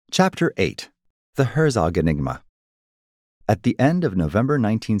Chapter 8. The Herzog Enigma. At the end of November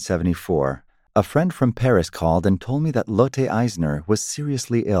 1974, a friend from Paris called and told me that Lotte Eisner was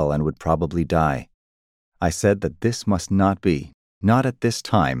seriously ill and would probably die. I said that this must not be, not at this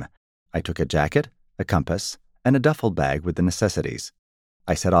time. I took a jacket, a compass, and a duffel bag with the necessities.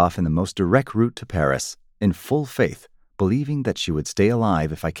 I set off in the most direct route to Paris, in full faith, believing that she would stay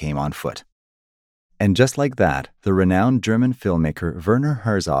alive if I came on foot. And just like that, the renowned German filmmaker Werner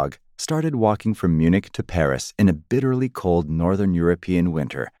Herzog started walking from Munich to Paris in a bitterly cold Northern European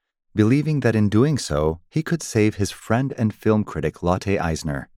winter, believing that in doing so, he could save his friend and film critic Lotte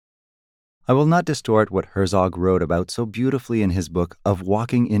Eisner. I will not distort what Herzog wrote about so beautifully in his book Of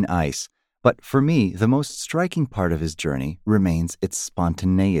Walking in Ice, but for me, the most striking part of his journey remains its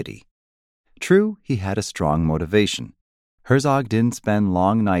spontaneity. True, he had a strong motivation. Herzog didn't spend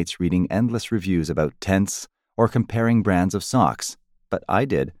long nights reading endless reviews about tents or comparing brands of socks, but I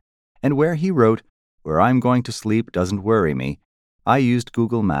did. And where he wrote, "Where I'm going to sleep doesn't worry me," I used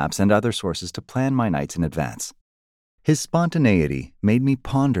Google Maps and other sources to plan my nights in advance. His spontaneity made me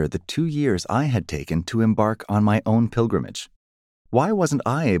ponder the 2 years I had taken to embark on my own pilgrimage. Why wasn't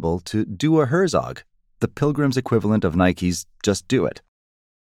I able to do a Herzog, the pilgrim's equivalent of Nike's Just Do It?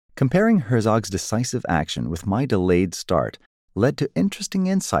 Comparing Herzog's decisive action with my delayed start led to interesting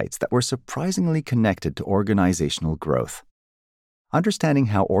insights that were surprisingly connected to organizational growth. Understanding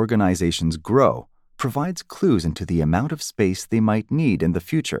how organizations grow provides clues into the amount of space they might need in the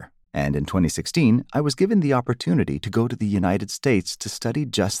future, and in 2016, I was given the opportunity to go to the United States to study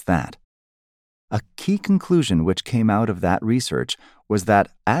just that. A key conclusion which came out of that research was that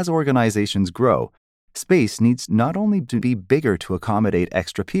as organizations grow, space needs not only to be bigger to accommodate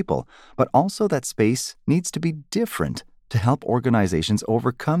extra people, but also that space needs to be different to help organizations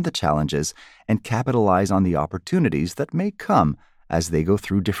overcome the challenges and capitalize on the opportunities that may come as they go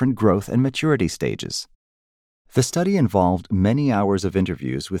through different growth and maturity stages. The study involved many hours of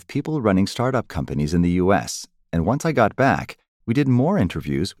interviews with people running startup companies in the US, and once I got back, we did more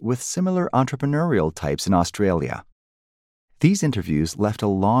interviews with similar entrepreneurial types in Australia. These interviews left a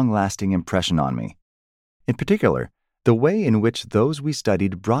long-lasting impression on me. In particular, the way in which those we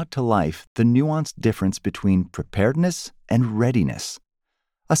studied brought to life the nuanced difference between preparedness and readiness.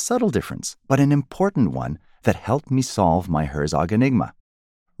 A subtle difference, but an important one that helped me solve my Herzog enigma.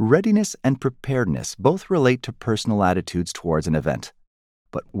 Readiness and preparedness both relate to personal attitudes towards an event.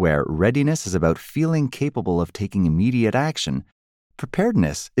 But where readiness is about feeling capable of taking immediate action,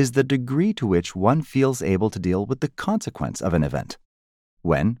 preparedness is the degree to which one feels able to deal with the consequence of an event,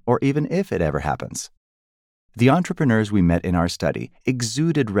 when or even if it ever happens. The entrepreneurs we met in our study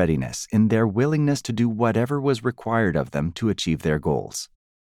exuded readiness in their willingness to do whatever was required of them to achieve their goals.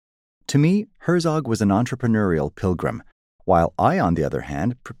 To me, Herzog was an entrepreneurial pilgrim, while I, on the other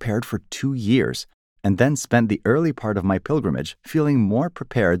hand, prepared for 2 years and then spent the early part of my pilgrimage feeling more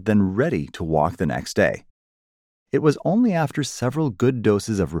prepared than ready to walk the next day. It was only after several good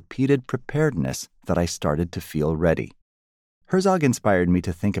doses of repeated preparedness that I started to feel ready. Herzog inspired me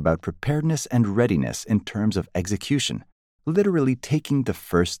to think about preparedness and readiness in terms of execution, literally taking the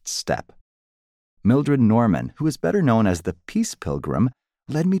first step. Mildred Norman, who is better known as the Peace Pilgrim,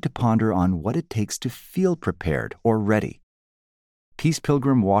 led me to ponder on what it takes to feel prepared or ready. Peace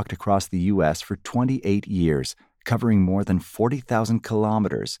Pilgrim walked across the U.S. for 28 years, covering more than 40,000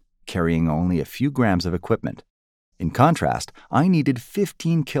 kilometers, carrying only a few grams of equipment. In contrast, I needed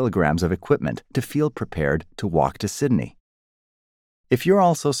 15 kilograms of equipment to feel prepared to walk to Sydney. If you're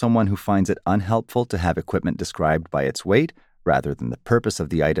also someone who finds it unhelpful to have equipment described by its weight rather than the purpose of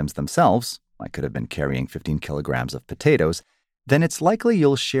the items themselves, I could have been carrying 15 kilograms of potatoes, then it's likely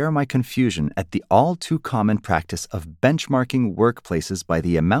you'll share my confusion at the all-too-common practice of benchmarking workplaces by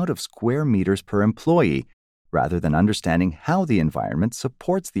the amount of square meters per employee, rather than understanding how the environment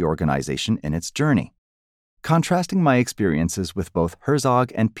supports the organization in its journey. Contrasting my experiences with both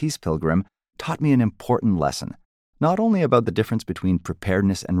Herzog and Peace Pilgrim taught me an important lesson, not only about the difference between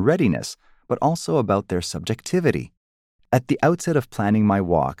preparedness and readiness, but also about their subjectivity. At the outset of planning my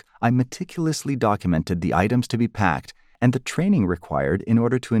walk, I meticulously documented the items to be packed and the training required in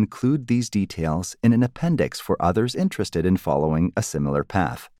order to include these details in an appendix for others interested in following a similar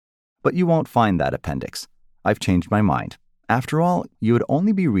path. But you won't find that appendix. I've changed my mind. After all, you would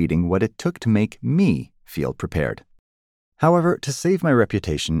only be reading what it took to make me feel prepared. However, to save my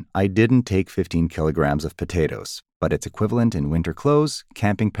reputation, I didn't take 15 kilograms of potatoes, but its equivalent in winter clothes,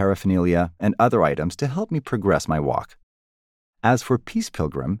 camping paraphernalia, and other items to help me progress my walk. As for Peace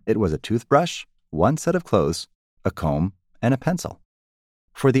Pilgrim, it was a toothbrush, 1 set of clothes, a comb, and a pencil.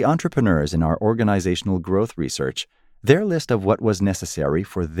 For the entrepreneurs in our organizational growth research, Their list of what was necessary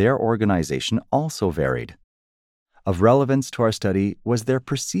for their organization also varied. Of relevance to our study was their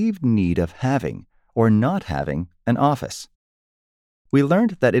perceived need of having or not having an office. We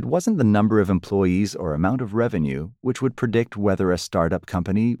learned that it wasn't the number of employees or amount of revenue which would predict whether a startup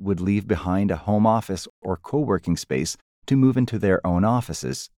company would leave behind a home office or co-working space to move into their own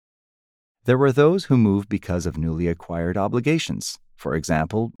offices. There were those who moved because of newly acquired obligations. For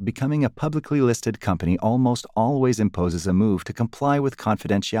example, becoming a publicly listed company almost always imposes a move to comply with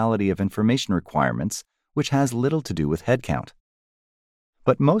confidentiality of information requirements, which has little to do with headcount.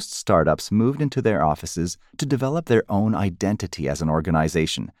 But most startups moved into their offices to develop their own identity as an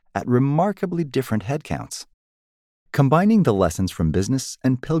organization at remarkably different headcounts. Combining the lessons from business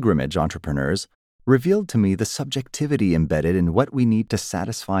and pilgrimage entrepreneurs revealed to me the subjectivity embedded in what we need to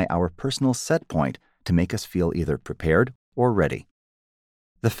satisfy our personal set point to make us feel either prepared or ready.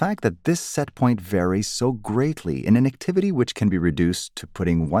 The fact that this set point varies so greatly in an activity which can be reduced to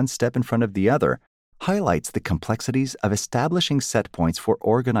putting one step in front of the other highlights the complexities of establishing set points for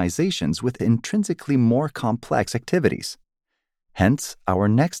organizations with intrinsically more complex activities. Hence, our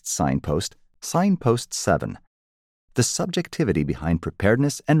next signpost, Signpost 7. The subjectivity behind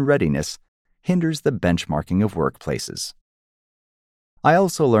preparedness and readiness hinders the benchmarking of workplaces. I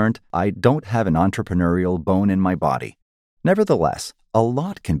also learned I don't have an entrepreneurial bone in my body. Nevertheless, a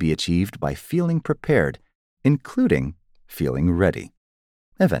lot can be achieved by feeling prepared, including feeling ready,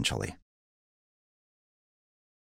 eventually.